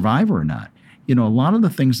be a survivor or not? A lot of the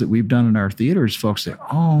things that we've done in our theaters, folks say,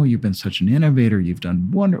 oh, you've been such an innovator. You've done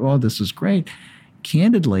wonderful. Oh, this is great.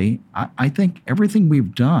 Candidly, I think everything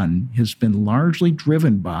we've done has been largely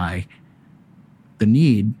driven by the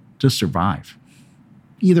need to survive.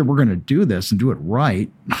 Either we're going to do this and do it right,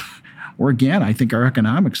 or again, I think our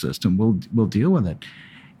economic system will deal with it.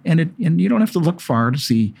 And you don't have to look far to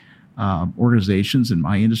see organizations in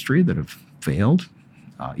my industry that have failed,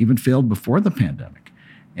 even failed before the pandemic.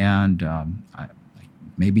 And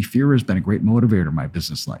maybe fear has been a great motivator in my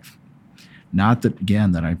business life. Not that,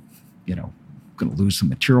 again, that I'm, going to lose some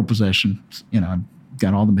material possessions. I've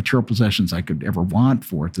got all the material possessions I could ever want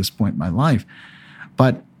for at this point in my life.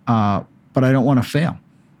 But I don't want to fail.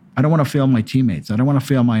 I don't want to fail my teammates. I don't want to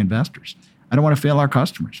fail my investors. I don't want to fail our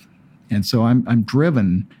customers. And so I'm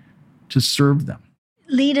driven to serve them.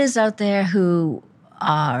 Leaders out there who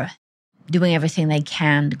are doing everything they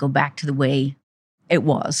can to go back to the way it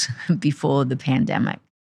was before the pandemic.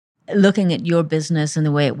 Looking at your business and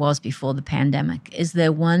the way it was before the pandemic, is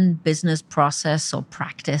there one business process or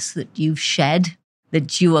practice that you've shed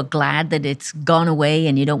that you are glad that it's gone away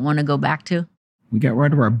and you don't want to go back to? We got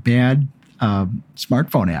rid of our bad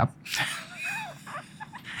smartphone app.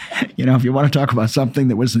 If you want to talk about something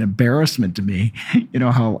that was an embarrassment to me,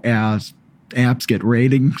 how as apps get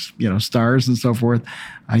ratings, stars and so forth.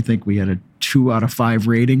 I think we had a 2 out of 5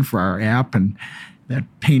 rating for our app, and that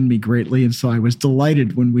pained me greatly. And so I was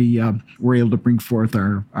delighted when we were able to bring forth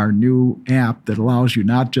our new app that allows you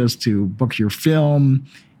not just to book your film,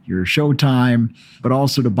 your showtime, but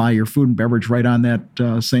also to buy your food and beverage right on that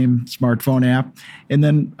same smartphone app. And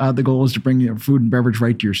then the goal is to bring your food and beverage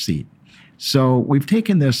right to your seat. So we've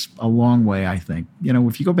taken this a long way, I think.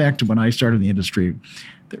 If you go back to when I started in the industry,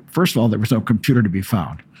 first of all, there was no computer to be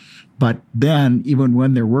found. But then, even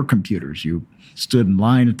when there were computers, you stood in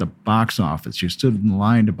line at the box office. You stood in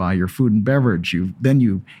line to buy your food and beverage. Then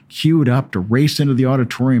you queued up to race into the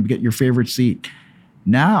auditorium to get your favorite seat.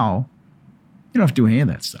 Now, you don't have to do any of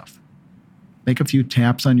that stuff. Make a few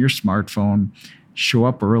taps on your smartphone, show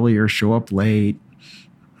up early or show up late.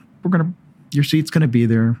 Your seat's going to be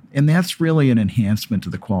there. And that's really an enhancement to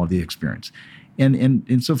the quality of the experience.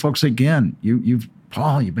 And so, folks, again,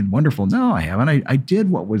 Paul, you've been wonderful. No, I haven't. I did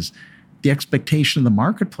what was the expectation of the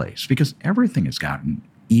marketplace, because everything has gotten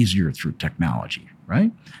easier through technology,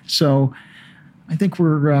 right? So I think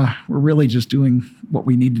we're really just doing what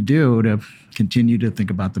we need to do to continue to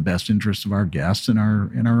think about the best interests of our guests and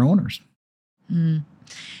our owners.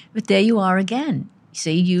 But there you are again.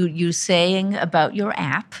 See, you're saying about your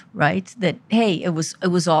app, right? That, hey, it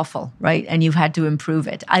was awful, right? And you've had to improve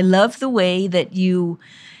it. I love the way that you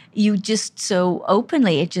just so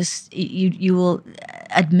openly, you will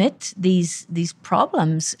admit these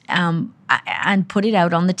problems and put it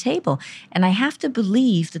out on the table. And I have to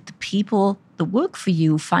believe that the people that work for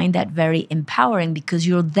you find that very empowering, because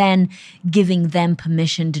you're then giving them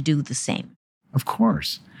permission to do the same. Of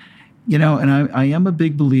course. And I am a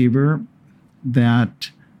big believer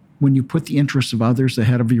that when you put the interests of others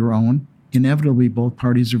ahead of your own, inevitably both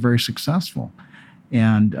parties are very successful.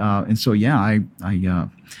 And so, yeah, I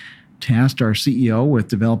tasked our CEO with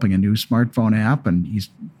developing a new smartphone app, and he's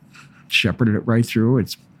shepherded it right through.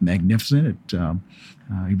 It's magnificent.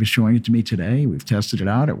 He was showing it to me today. We've tested it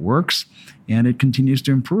out. It works, and it continues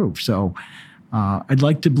to improve. So I'd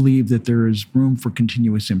like to believe that there is room for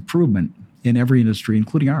continuous improvement in every industry,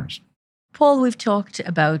 including ours. Paul, we've talked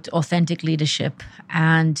about authentic leadership,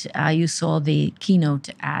 and you saw the keynote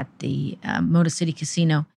at the Motor City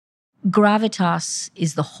Casino. Gravitas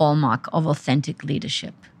is the hallmark of authentic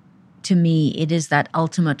leadership. To me, it is that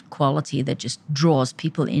ultimate quality that just draws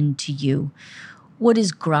people into you. What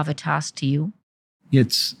is gravitas to you?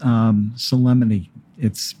 It's solemnity.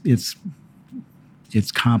 It's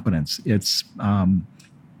competence. It's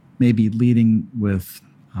maybe leading with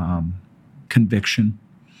conviction,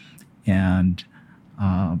 and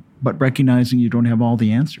but recognizing you don't have all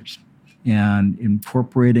the answers, and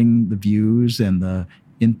incorporating the views and the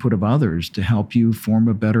input of others to help you form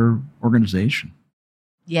a better organization.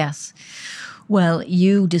 Yes. Well,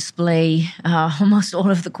 you display almost all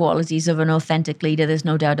of the qualities of an authentic leader. There's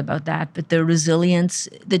no doubt about that. But the resilience,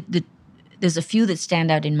 there's a few that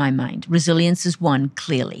stand out in my mind. Resilience is one,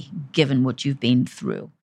 clearly, given what you've been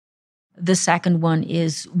through. The second one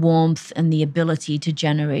is warmth and the ability to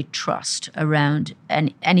generate trust around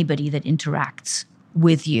anybody that interacts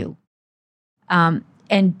with you.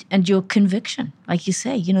 And your conviction, like you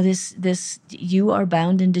say, this you are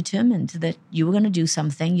bound and determined that you are going to do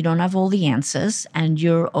something. You don't have all the answers, and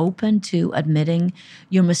you're open to admitting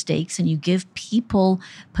your mistakes, and you give people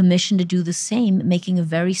permission to do the same, making a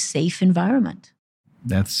very safe environment.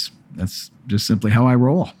 That's just simply how I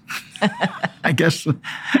roll. I guess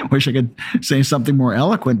I wish I could say something more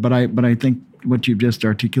eloquent, but I think what you've just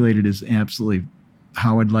articulated is absolutely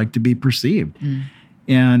how I'd like to be perceived.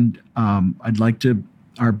 And I'd like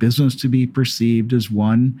our business to be perceived as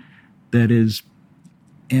one that is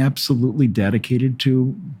absolutely dedicated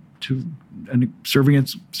to serving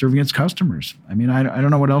its customers. I mean, I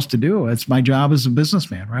don't know what else to do. It's my job as a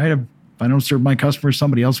businessman, right? If I don't serve my customers,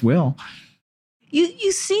 somebody else will.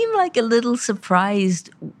 You seem like a little surprised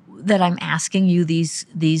that I'm asking you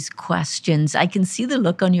these questions. I can see the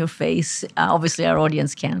look on your face. Obviously, our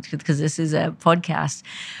audience can't because this is a podcast.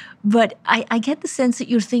 But I get the sense that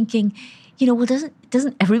you're thinking, well,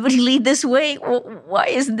 doesn't everybody lead this way? Why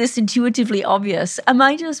isn't this intuitively obvious? Am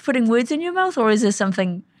I just putting words in your mouth, or is there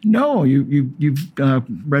something? No, you've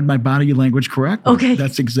read my body language correctly. Okay.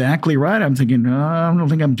 That's exactly right. I'm thinking, I don't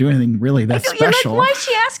think I'm doing anything really that special. You're like, why is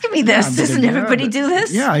she asking me this? Doesn't everybody do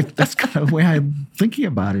this? Yeah, that's kind of the way I'm thinking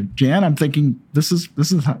about it. Jan, I'm thinking, this is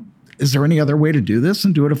is there any other way to do this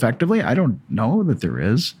and do it effectively? I don't know that there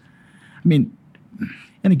is. I mean,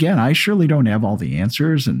 and again, I surely don't have all the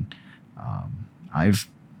answers, and I've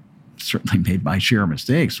certainly made my share of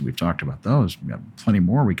mistakes. We've talked about those. We've got plenty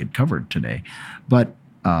more we could cover today. But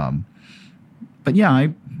yeah,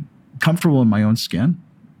 I'm comfortable in my own skin,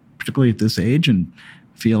 particularly at this age, and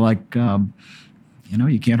feel like,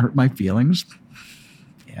 you can't hurt my feelings.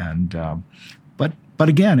 And, but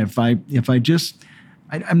again,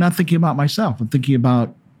 I'm not thinking about myself. I'm thinking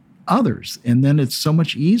about others. And then it's so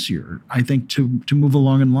much easier, I think, to move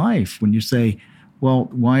along in life when you say, well,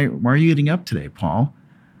 why are you getting up today, Paul?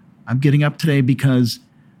 I'm getting up today because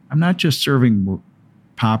I'm not just serving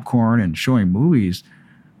popcorn and showing movies.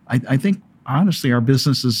 I think, honestly, our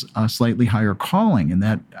business is a slightly higher calling in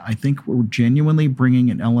that I think we're genuinely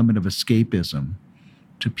bringing an element of escapism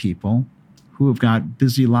to people who have got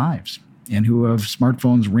busy lives and who have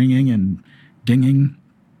smartphones ringing and dinging.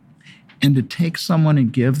 And to take someone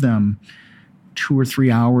and give them 2 or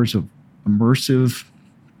 3 hours of immersive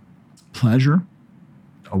pleasure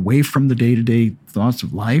away from the day-to-day thoughts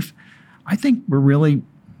of life, I think we're really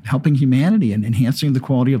helping humanity and enhancing the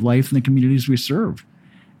quality of life in the communities we serve.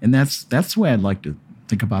 And that's the way I'd like to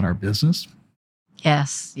think about our business.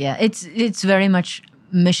 Yes, yeah. It's very much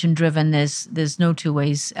mission-driven. There's no two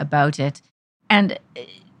ways about it. And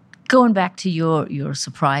going back to your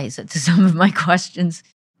surprise to some of my questions,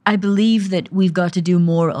 I believe that we've got to do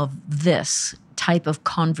more of this type of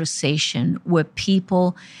conversation where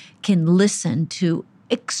people can listen to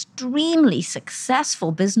extremely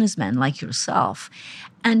successful businessmen like yourself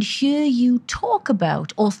and hear you talk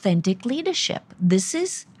about authentic leadership. This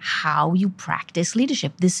is how you practice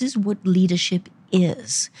leadership. This is what leadership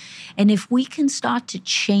is. And if we can start to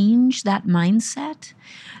change that mindset,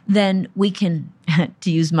 then we can,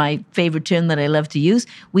 to use my favorite term that I love to use,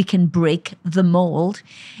 we can break the mold.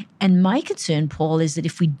 And my concern, Paul, is that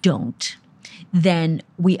if we don't, then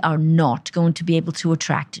we are not going to be able to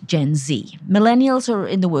attract Gen Z. Millennials are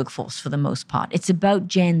in the workforce for the most part. It's about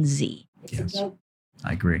Gen Z. Yes,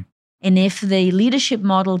 I agree. And if the leadership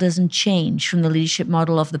model doesn't change from the leadership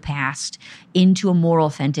model of the past into a more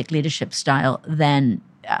authentic leadership style, then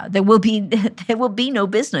there will be no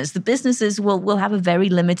business. The businesses will have a very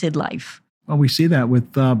limited life. Well, we see that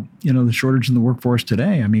with the shortage in the workforce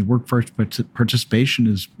today. I mean, workforce participation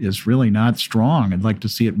is really not strong. I'd like to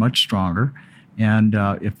see it much stronger. And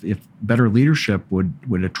if better leadership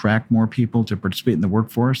would attract more people to participate in the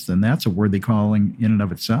workforce, then that's a worthy calling in and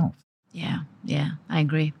of itself. Yeah, I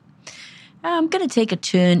agree. I'm going to take a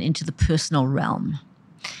turn into the personal realm.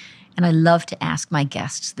 And I love to ask my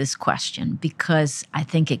guests this question because I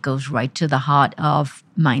think it goes right to the heart of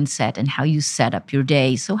mindset and how you set up your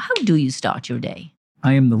day. So how do you start your day?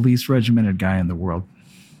 I am the least regimented guy in the world.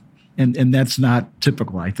 And that's not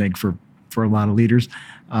typical, I think, for a lot of leaders.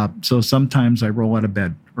 So sometimes I roll out of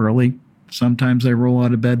bed early. Sometimes I roll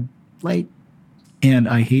out of bed late. And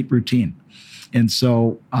I hate routine. And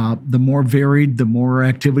so the more varied, the more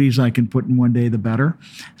activities I can put in one day, the better.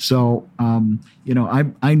 So,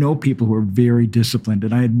 I know people who are very disciplined,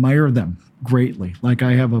 and I admire them greatly. Like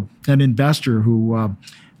I have an investor who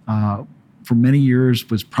for many years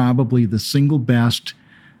was probably the single best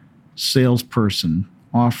salesperson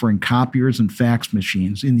offering copiers and fax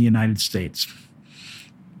machines in the United States.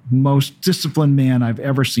 Most disciplined man I've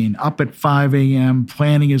ever seen, up at 5 a.m.,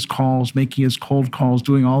 planning his calls, making his cold calls,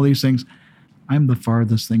 doing all these things. I'm the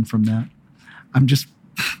farthest thing from that. I'm just,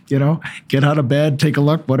 get out of bed, take a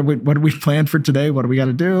look. What do we plan for today? What do we got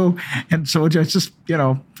to do? And so just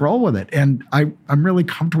roll with it. And I'm really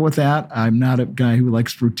comfortable with that. I'm not a guy who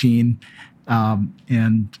likes routine.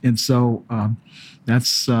 So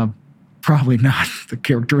that's probably not the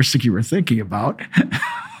characteristic you were thinking about.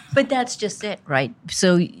 But that's just it, right?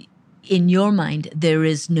 So in your mind, there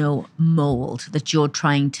is no mold that you're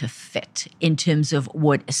trying to fit in terms of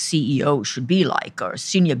what a CEO should be like or a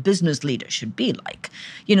senior business leader should be like.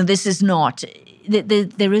 This is not,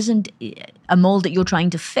 there isn't a mold that you're trying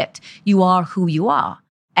to fit. You are who you are,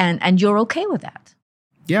 and you're okay with that.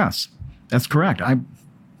 Yes, that's correct.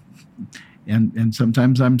 And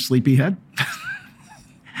sometimes I'm sleepyhead.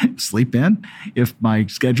 Sleep in if my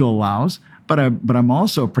schedule allows. But I'm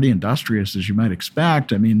also pretty industrious, as you might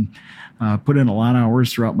expect. I mean, put in a lot of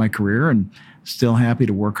hours throughout my career and still happy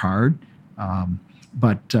to work hard.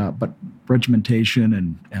 But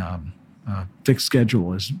regimentation and fixed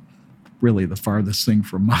schedule is really the farthest thing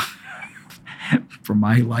from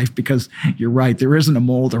my life, because you're right, there isn't a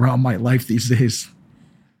mold around my life these days.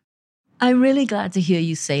 I'm really glad to hear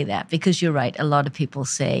you say that, because you're right. A lot of people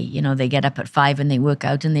say, they get up at 5 and they work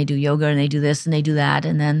out and they do yoga and they do this and they do that,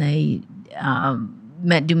 and then they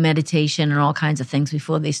do meditation and all kinds of things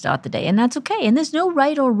before they start the day. And that's okay. And there's no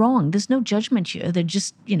right or wrong. There's no judgment here. They're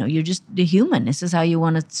just, you're just a human. This is how you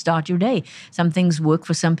want to start your day. Some things work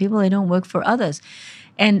for some people. They don't work for others.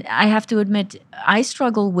 And I have to admit, I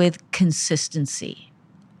struggle with consistency.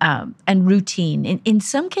 And routine. In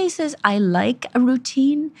some cases, I like a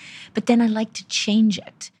routine, but then I like to change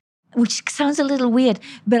it, which sounds a little weird,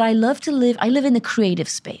 but I live in the creative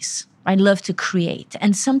space. I love to create.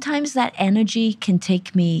 And sometimes that energy can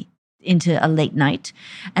take me into a late night,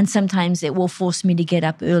 and sometimes it will force me to get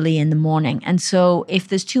up early in the morning. And so if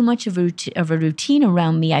there's too much of a routine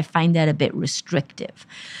around me, I find that a bit restrictive.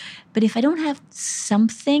 But if I don't have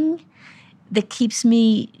something that keeps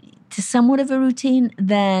me to somewhat of a routine,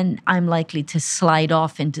 then I'm likely to slide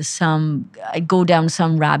off into go down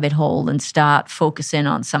some rabbit hole and start focusing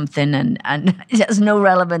on something and it has no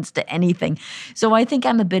relevance to anything. So I think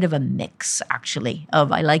I'm a bit of a mix, actually,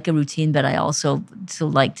 of I like a routine, but I also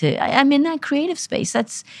like I'm in that creative space.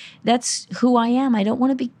 That's who I am. I don't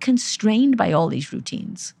want to be constrained by all these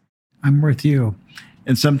routines. I'm with you.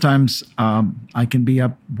 And sometimes I can be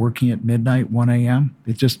up working at midnight, 1 a.m.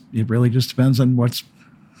 It really just depends on what's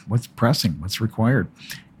pressing, what's required.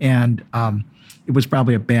 And it was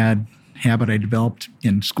probably a bad habit I developed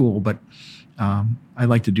in school, but I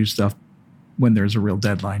like to do stuff when there's a real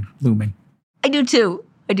deadline looming. I do too.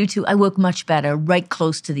 I work much better right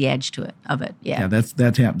close to the edge of it. Yeah. Yeah,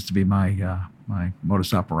 that happens to be my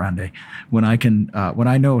modus operandi. When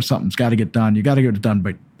I know something's got to get done, you got to get it done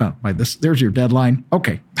by this. There's your deadline.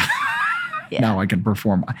 Okay. Yeah. Now I can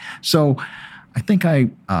perform. So I think I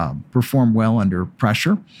perform well under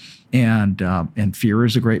pressure, and fear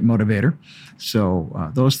is a great motivator.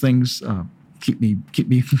 So those things keep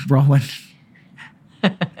me rolling.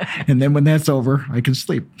 And then when that's over, I can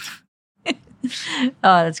sleep.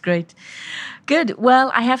 Oh, that's great. Good.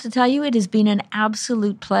 Well, I have to tell you, it has been an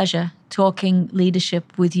absolute pleasure talking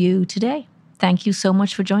leadership with you today. Thank you so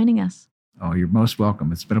much for joining us. Oh, you're most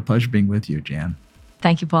welcome. It's been a pleasure being with you, Jan.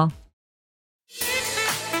 Thank you, Paul.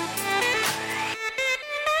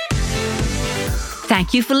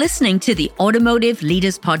 Thank you for listening to the Automotive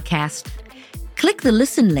Leaders Podcast. Click the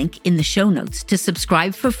listen link in the show notes to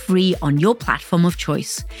subscribe for free on your platform of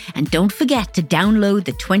choice. And don't forget to download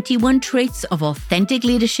the 21 Traits of Authentic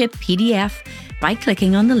Leadership PDF by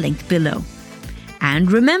clicking on the link below.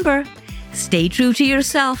 And remember, stay true to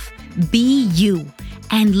yourself, be you,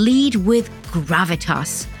 and lead with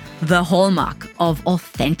gravitas, the hallmark of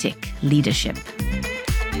authentic leadership.